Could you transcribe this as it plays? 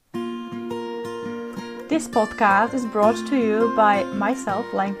This podcast is brought to you by myself,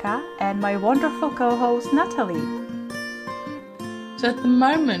 Lenka, and my wonderful co-host, Natalie. So at the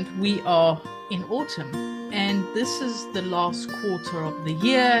moment we are in autumn, and this is the last quarter of the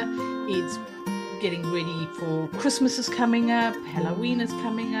year. It's getting ready for Christmas is coming up, Halloween is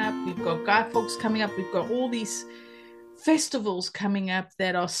coming up, we've got Guy Fawkes coming up, we've got all these festivals coming up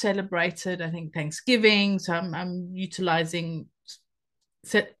that are celebrated. I think Thanksgiving, so I'm utilizing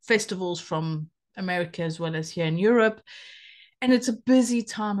festivals from America as well as here in Europe, and it's a busy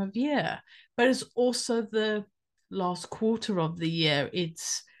time of year, but it's also the last quarter of the year.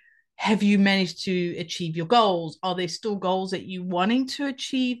 It's, have you managed to achieve your goals? Are there still goals that you're wanting to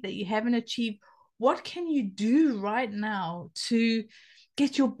achieve that you haven't achieved? What can you do right now to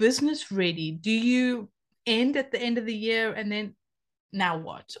get your business ready? Do you end at the end of the year and then now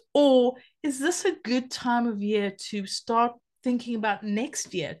what? Or is this a good time of year to start thinking about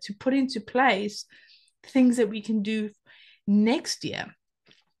next year, to put into place things that we can do next year?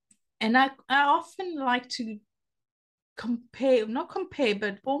 And I often like to not compare,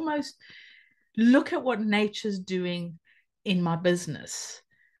 but almost look at what nature's doing in my business.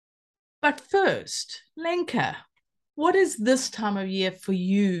 But first, Lenka, what is this time of year for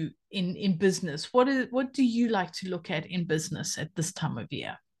you in business? What do you like to look at in business at this time of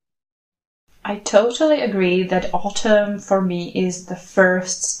year? I totally agree that autumn for me is the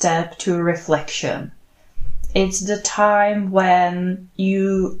first step to reflection. It's the time when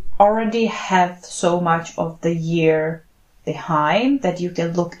you already have so much of the year behind that you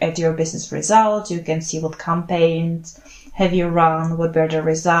can look at your business results, you can see what campaigns have you run, what were the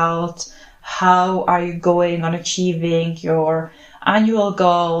results, how are you going on achieving your annual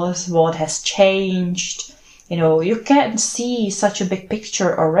goals, what has changed. You can see such a big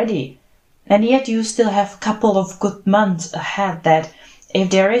picture already. And yet you still have a couple of good months ahead that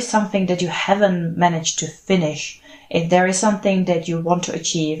if there is something that you haven't managed to finish, if there is something that you want to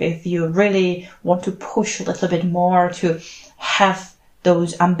achieve, if you really want to push a little bit more to have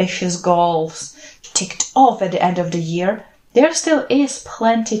those ambitious goals ticked off at the end of the year, there still is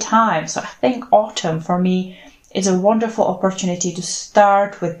plenty time. So I think autumn for me is a wonderful opportunity to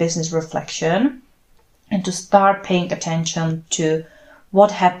start with business reflection and to start paying attention to what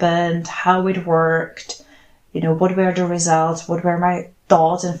happened, how it worked, what were the results, what were my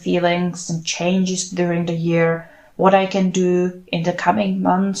thoughts and feelings and changes during the year, what I can do in the coming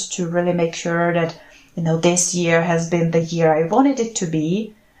months to really make sure that, this year has been the year I wanted it to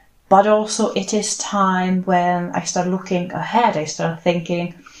be. But also it is time when I start looking ahead. I start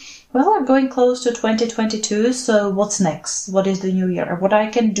thinking, well, I'm going close to 2022, so what's next? What is the new year? What I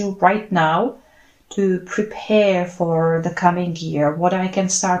can do right now to prepare for the coming year, what I can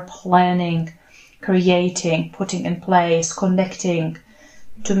start planning, creating, putting in place, connecting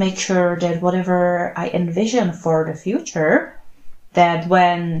to make sure that whatever I envision for the future, that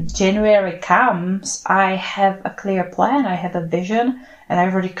when January comes, I have a clear plan, I have a vision, and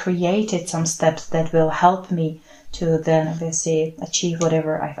I've already created some steps that will help me to then obviously achieve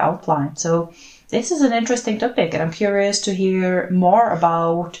whatever I've outlined. So this is an interesting topic, and I'm curious to hear more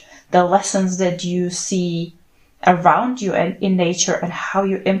about the lessons that you see around you and in nature and how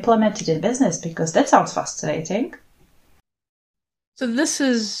you implement it in business, because that sounds fascinating. So this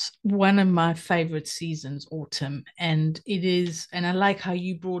is one of my favorite seasons, autumn, and I like how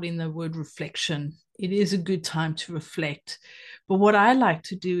you brought in the word reflection. It is a good time to reflect. But what I like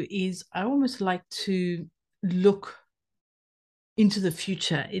to do is I almost like to look into the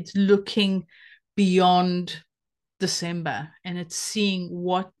future. It's looking beyond December, and it's seeing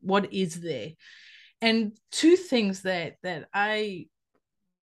what is there. And two things that I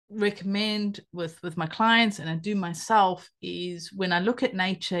recommend with my clients and I do myself is when I look at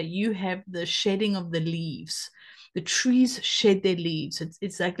nature, you have the shedding of the leaves. The trees shed their leaves.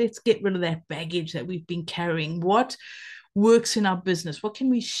 It's like, let's get rid of that baggage that we've been carrying. What works in our business? What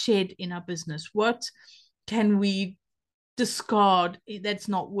can we shed in our business? What can we discard that's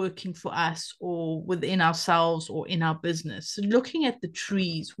not working for us or within ourselves or in our business? So looking at the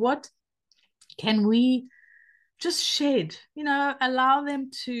trees, what can we just shed, allow them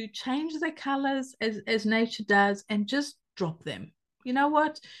to change their colors as nature does, and just drop them. You know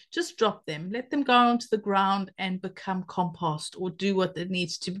what? Just drop them. Let them go onto the ground and become compost or do what it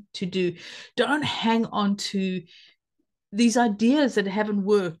needs to do. Don't hang on to these ideas that haven't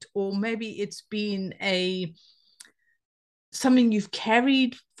worked, or maybe it's been something you've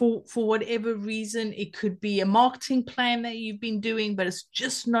carried for whatever reason. It could be a marketing plan that you've been doing, but it's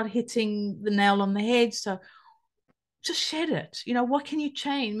just not hitting the nail on the head. So just shed it. What can you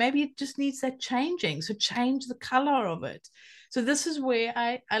change? Maybe it just needs that changing. So change the color of it. So this is where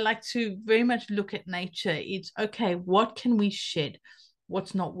I like to very much look at nature. It's okay, what can we shed?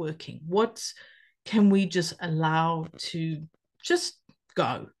 What's not working? What can we just allow to just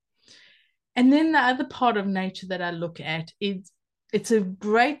go? And then the other part of nature that I look at is it's a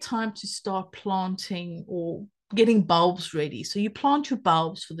great time to start planting or getting bulbs ready. So you plant your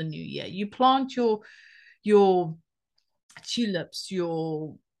bulbs for the new year. You plant your tulips,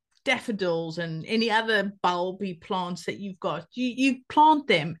 your daffodils, and any other bulby plants that you've got. You plant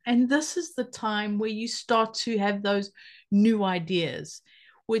them, and this is the time where you start to have those new ideas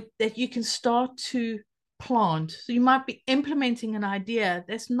with that you can start to plant. So you might be implementing an idea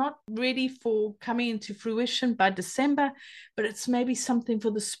that's not ready for coming into fruition by December, but it's maybe something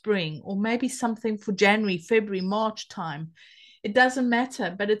for the spring, or maybe something for January, February, March time. It doesn't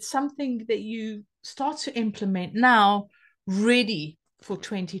matter, but it's something that you start to implement now, ready for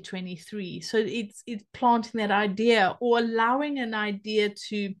 2023. So it's planting that idea, or allowing an idea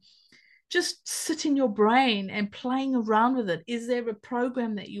to just sit in your brain and playing around with it. Is there a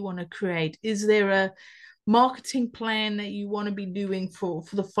program that you want to create? Is there a marketing plan that you want to be doing for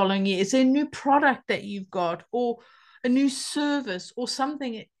the following year? Is there a new product that you've got, or a new service, or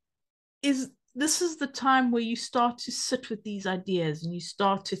something? This is the time where you start to sit with these ideas and you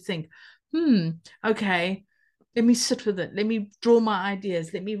start to think, okay, let me sit with it. Let me draw my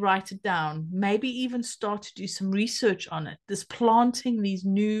ideas. Let me write it down. Maybe even start to do some research on it. This planting these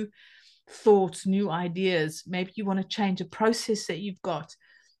new thoughts, new ideas. Maybe you want to change a process that you've got.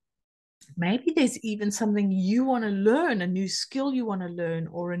 Maybe there's even something you want to learn, a new skill you want to learn,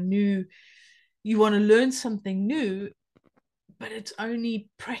 or you want to learn something new, but it's only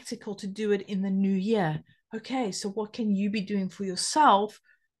practical to do it in the new year. Okay, so what can you be doing for yourself,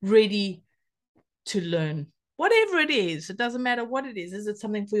 ready to learn? Whatever it is, it doesn't matter what it is. Is it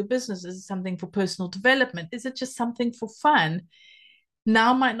something for your business? Is it something for personal development? Is it just something for fun?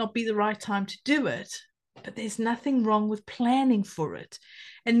 Now might not be the right time to do it, but there's nothing wrong with planning for it.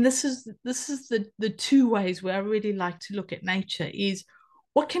 And this is the two ways where I really like to look at nature is,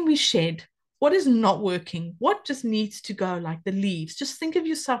 what can we shed? What is not working? What just needs to go, like the leaves? Just think of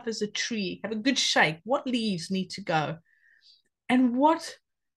yourself as a tree, have a good shake. What leaves need to go? And what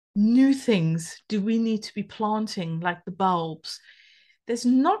new things do we need to be planting, like the bulbs? It's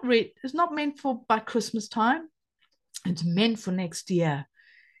not meant for by Christmas time. It's meant for next year.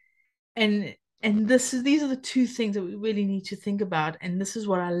 And these are the two things that we really need to think about. And this is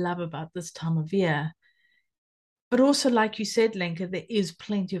what I love about this time of year. But also, like you said, Lenka, there is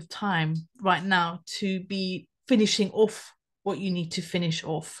plenty of time right now to be finishing off what you need to finish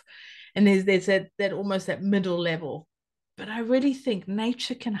off. And there's that almost that middle level. But I really think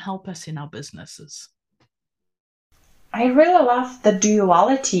nature can help us in our businesses. I really love the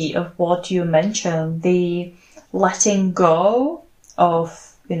duality of what you mentioned, the letting go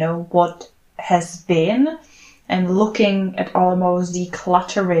of, what has been, and looking at almost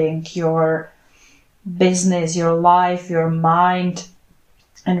decluttering your business, your life, your mind,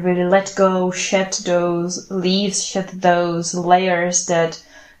 and really let go, shed those leaves, shed those layers that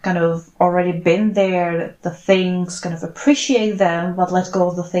kind of already been there, the things, kind of appreciate them, but let go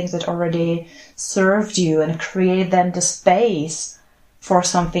of the things that already served you and create then the space for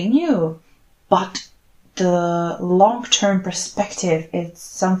something new. But the long-term perspective is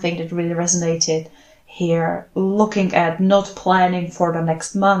something that really resonated here, looking at not planning for the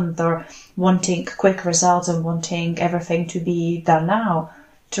next month or wanting quick results and wanting everything to be done now,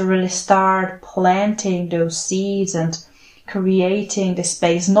 to really start planting those seeds and creating the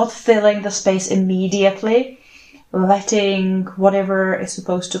space, not filling the space immediately, letting whatever is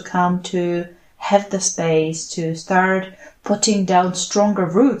supposed to come to have the space to start putting down stronger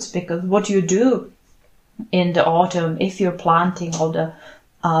roots. Because what you do in the autumn, if you're planting all the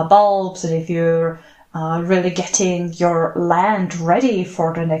bulbs, and if you're really getting your land ready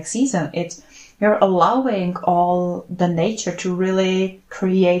for the next season, you're allowing all the nature to really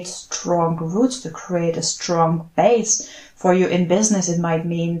create strong roots, to create a strong base. For you in business, it might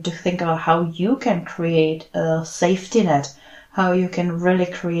mean to think about how you can create a safety net, how you can really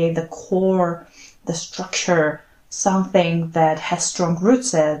create the core, the structure, something that has strong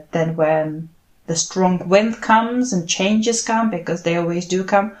roots there. Then when the strong wind comes and changes come, because they always do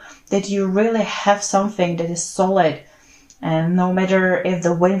come, that you really have something that is solid. And no matter if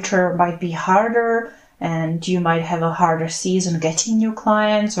the winter might be harder and you might have a harder season getting new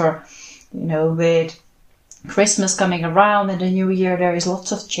clients, or, with Christmas coming around and the new year, there is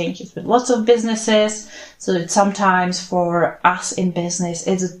lots of changes with lots of businesses. So that sometimes for us in business,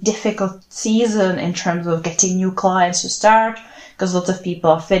 it's a difficult season in terms of getting new clients to start, because lots of people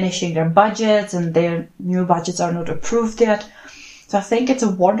are finishing their budgets and their new budgets are not approved yet. So I think it's a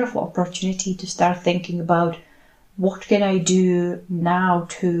wonderful opportunity to start thinking about what can I do now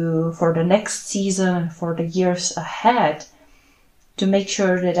for the next season, for the years ahead, to make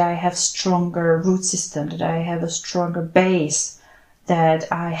sure that I have stronger root system, that I have a stronger base,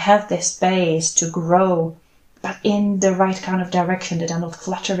 that I have this space to grow, but in the right kind of direction, that I'm not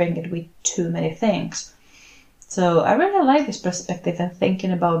cluttering it with too many things. So I really like this perspective and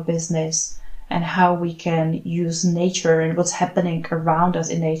thinking about business and how we can use nature and what's happening around us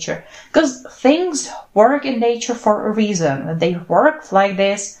in nature. Because things work in nature for a reason. And they work like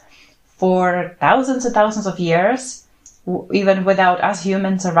this for thousands and thousands of years, even without us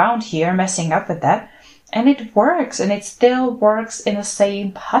humans around here messing up with that. And it works, and it still works in the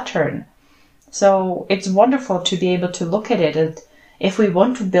same pattern. So it's wonderful to be able to look at it. And if we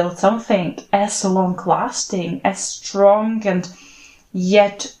want to build something as long-lasting, as strong, and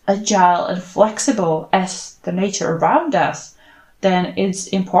yet agile and flexible as the nature around us, then it's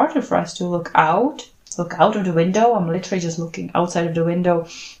important for us to look out of the window. I'm literally just looking outside of the window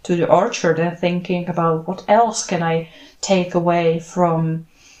to the orchard and thinking about what else can I take away from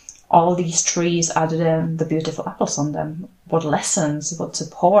all these trees other than the beautiful apples on them. What lessons, what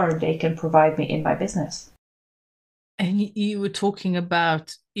support they can provide me in my business. And you were talking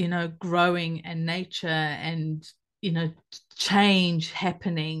about, growing and nature and, change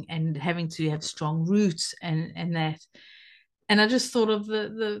happening and having to have strong roots and that. And I just thought of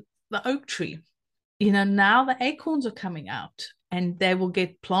the oak tree. Now the acorns are coming out and they will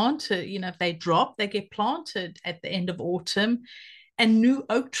get planted. If they drop, they get planted at the end of autumn, and new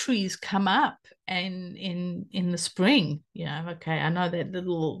oak trees come up and in the spring. Okay, I know they're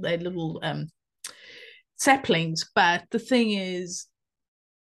little saplings, but the thing is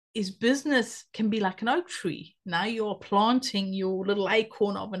business can be like an oak tree. Now you're planting your little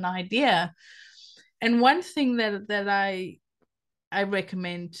acorn of an idea. And one thing that I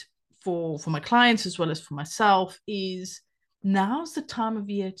recommend for my clients as well as for myself is now's the time of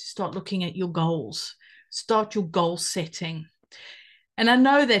year to start looking at your goals. Start your goal setting. And I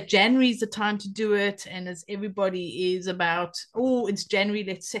know that January is the time to do it. And as everybody is about, it's January,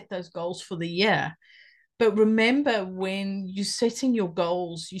 let's set those goals for the year. But remember, when you're setting your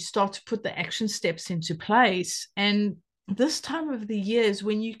goals, you start to put the action steps into place. And this time of the year is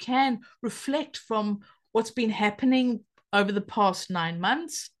when you can reflect from what's been happening over the past 9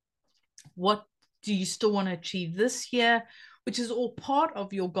 months. What do you still want to achieve this year? Which is all part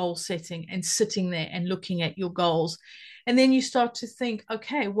of your goal setting and sitting there and looking at your goals. And then you start to think,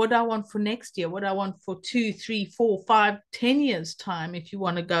 okay, what do I want for next year? What do I want for 2, 3, 4, 5, 10 years time, if you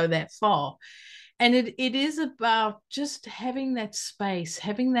want to go that far? And it is about just having that space,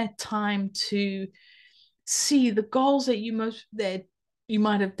 having that time to see the goals that you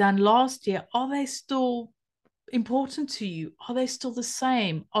might have done last year. Are they still important to you? Are they still the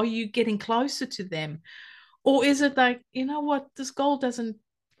same? Are you getting closer to them? Or is it like, what, this goal doesn't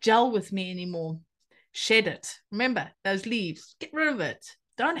gel with me anymore? Shed it. Remember those leaves, get rid of it.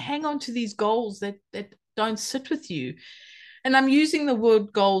 Don't hang on to these goals that don't sit with you. And I'm using the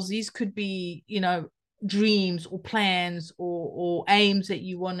word goals. These could be, dreams or plans or aims that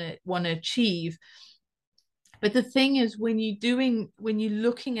you want to achieve. But the thing is, when you're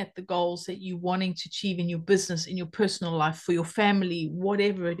looking at the goals that you're wanting to achieve in your business, in your personal life, for your family,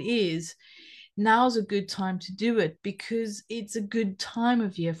 whatever it is, now's a good time to do it, because it's a good time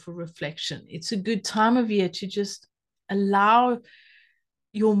of year for reflection. It's a good time of year to just allow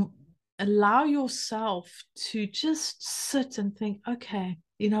yourself to just sit and think, okay,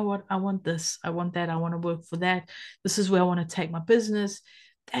 you know what? I want this. I want that. I want to work for that. This is where I want to take my business.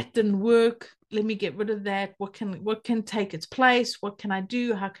 That didn't work. Let me get rid of that. What can take its place? What can I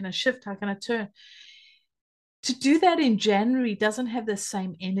do? How can I shift? How can I turn? To do that in January doesn't have the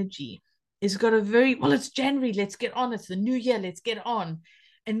same energy. It's got it's January, let's get on. It's the new year, let's get on.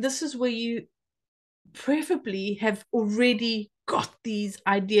 And this is where you preferably have already got these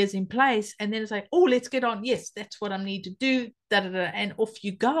ideas in place. And then it's like, let's get on. Yes, that's what I need to do. And off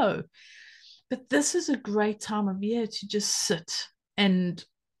you go. But this is a great time of year to just sit and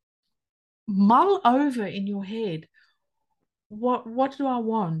mull over in your head, what do I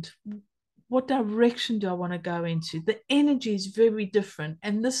want? What direction do I want to go into? The energy is very different.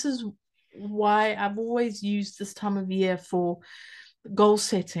 And this is why I've always used this time of year for goal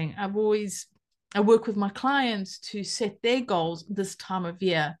setting. I work with my clients to set their goals this time of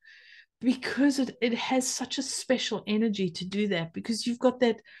year, because it has such a special energy to do that, because you've got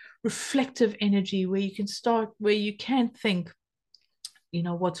that reflective energy where you can think,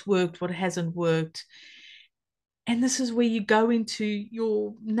 what's worked, what hasn't worked. And this is where you go into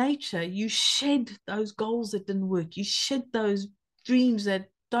your nature. You shed those goals that didn't work. You shed those dreams that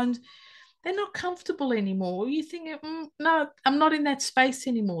they're not comfortable anymore. You think, no, I'm not in that space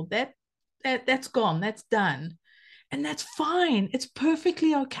anymore. That's gone. That's done. And that's fine. It's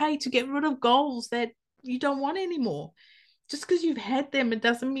perfectly okay to get rid of goals that you don't want anymore. Just because you've had them, it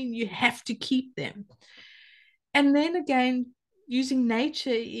doesn't mean you have to keep them. And then again, using nature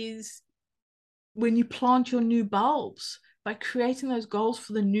is when you plant your new bulbs, by creating those goals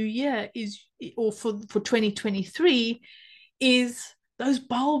for the new year or for 2023, is those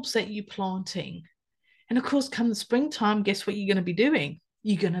bulbs that you're planting. And of course, come the springtime, guess what you're going to be doing?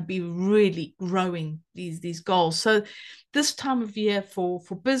 You're going to be really growing these goals. So this time of year for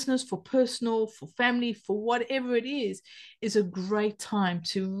business, for personal, for family, for whatever it is a great time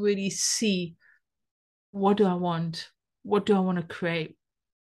to really see, what do I want? What do I want to create?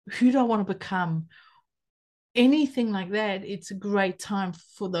 Who do I want to become? Anything like that, it's a great time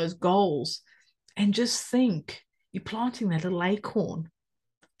for those goals. And just think, you're planting that little acorn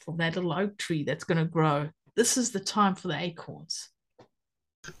from that little oak tree that's going to grow. This is the time for the acorns.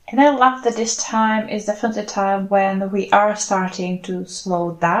 And I love that this time is definitely a time when we are starting to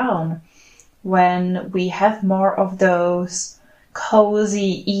slow down, when we have more of those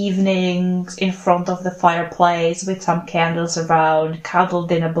cozy evenings in front of the fireplace with some candles around,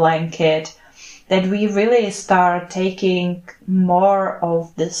 cuddled in a blanket, that we really start taking more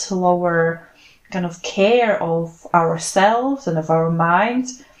of the slower kind of care of ourselves and of our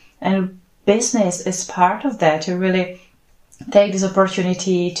minds. And business is part of that, to really take this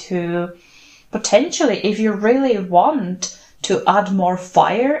opportunity to potentially, if you really want to add more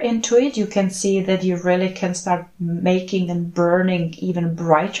fire into it, you can see that you really can start making and burning even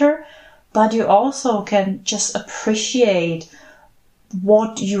brighter, but you also can just appreciate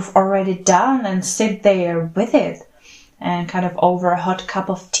what you've already done and sit there with it, and kind of over a hot cup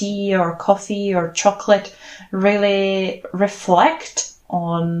of tea or coffee or chocolate, really reflect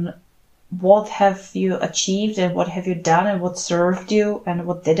on what have you achieved and what have you done and what served you and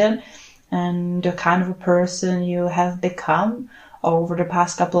what didn't, and the kind of a person you have become over the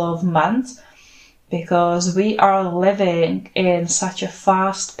past couple of months. Because we are living in such a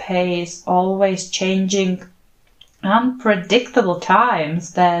fast pace, always changing, unpredictable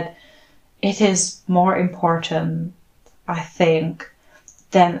times, that it is more important, I think,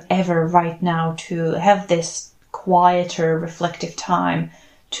 than ever right now to have this quieter, reflective time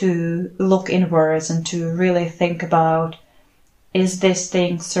to look inwards and to really think about, is this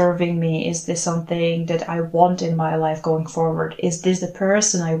thing serving me? Is this something that I want in my life going forward? Is this the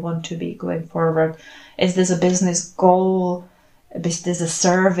person I want to be going forward? Is this a business goal? Is this a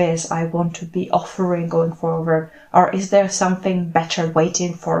service I want to be offering going forward? Or is there something better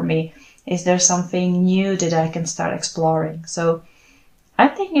waiting for me? Is there something new that I can start exploring? So I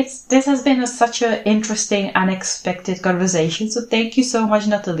think this has been such an interesting, unexpected conversation. So thank you so much,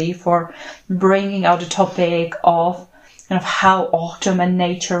 Natalie, for bringing out the topic of kind of how autumn and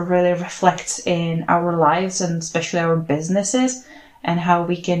nature really reflects in our lives, and especially our businesses, and how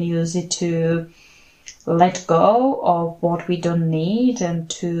we can use it to let go of what we don't need and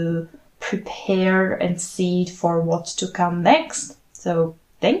to prepare and seed for what's to come next. So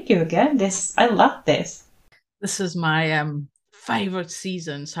thank you again. I love this. This is my favorite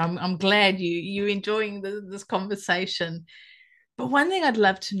season, so I'm glad you're enjoying this conversation. But one thing I'd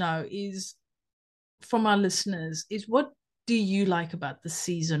love to know is, from our listeners, is what do you like about the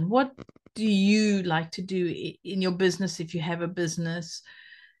season? What do you like to do in your business, if you have a business?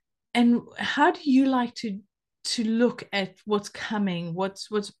 And how do you like to look at what's coming, what's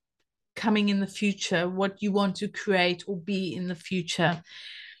coming in the future, what you want to create or be in the future?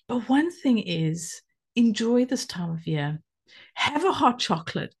 But one thing is, enjoy this time of year. Have a hot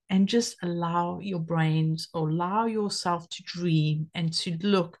chocolate and just allow your brains, or allow yourself to dream and to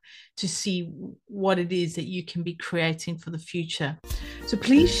look to see what it is that you can be creating for the future. So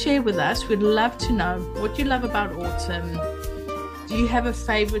please share with us. We'd love to know what you love about autumn. Do you have a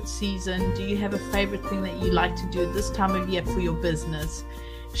favorite season? Do you have a favorite thing that you like to do this time of year for your business?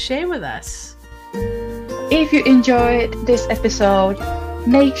 Share with us. If you enjoyed this episode,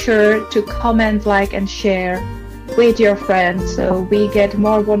 make sure to comment, like, and share with your friends, so we get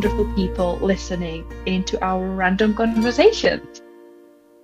more wonderful people listening into our random conversations.